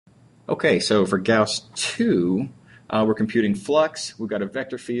Okay, so for Gauss 2, we're computing flux, we've got a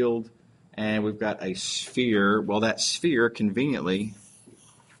vector field, and we've got a sphere. Well, that sphere, conveniently,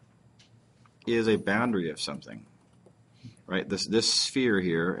 is a boundary of something, right? This sphere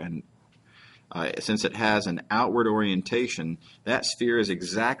here, and since it has an outward orientation, that sphere is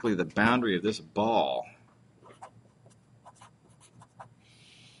exactly the boundary of this ball.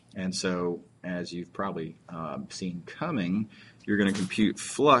 And so, as you've probably seen coming, you're going to compute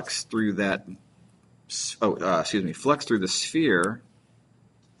flux through that, flux through the sphere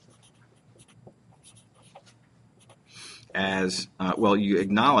as, well, you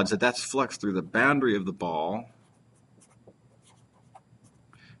acknowledge that that's flux through the boundary of the ball,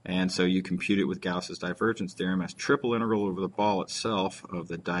 and so you compute it with Gauss's divergence theorem as triple integral over the ball itself of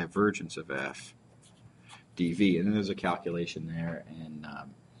the divergence of f dv. And then there's a calculation there, and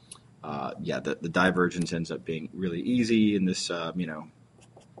the divergence ends up being really easy, and this, not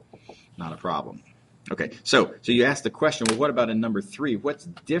a problem. Okay, so you ask the question, well, what about in number 3? What's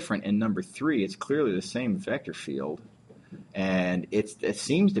different in number 3? It's clearly the same vector field, and it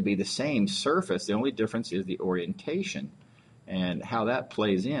seems to be the same surface. The only difference is the orientation. And how that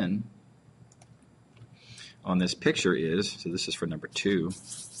plays in on this picture is, so this is for number 2.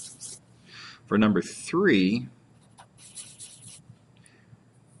 For number 3,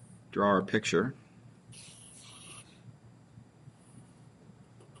 draw our picture.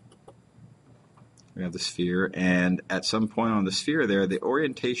 We have the sphere, and at some point on the sphere there, the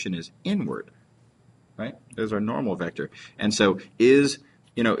orientation is inward, right? There's our normal vector. And so is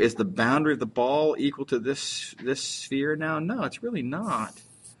the boundary of the ball equal to this sphere now? No, it's really not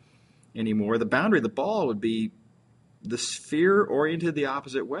anymore. The boundary of the ball would be the sphere oriented the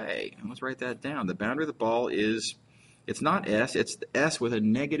opposite way. And let's write that down. The boundary of the ball is, it's not S, it's S with a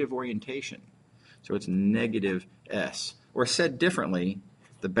negative orientation. So it's negative S. Or said differently,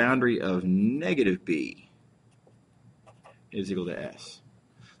 the boundary of negative B is equal to S.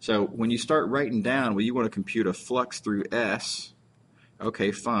 So when you start writing down, well, you want to compute a flux through S.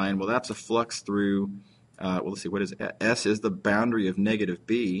 Okay, fine. Well, that's a flux through, let's see, what is S? S is the boundary of negative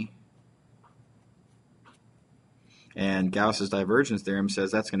B. And Gauss's divergence theorem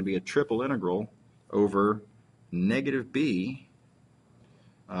says that's going to be a triple integral over negative B,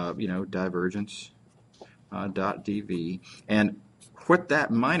 divergence dot dv. And what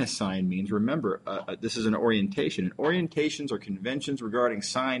that minus sign means, remember, this is an orientation. And orientations are conventions regarding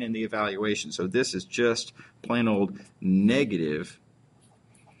sign in the evaluation. So this is just plain old negative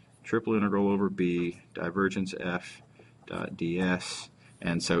triple integral over b divergence f dot ds.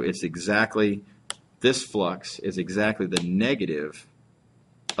 And so it's exactly, this flux is exactly the negative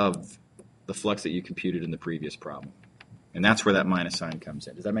of the flux that you computed in the previous problem. And that's where that minus sign comes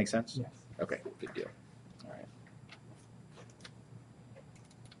in. Does that make sense? Yes. Okay, good deal.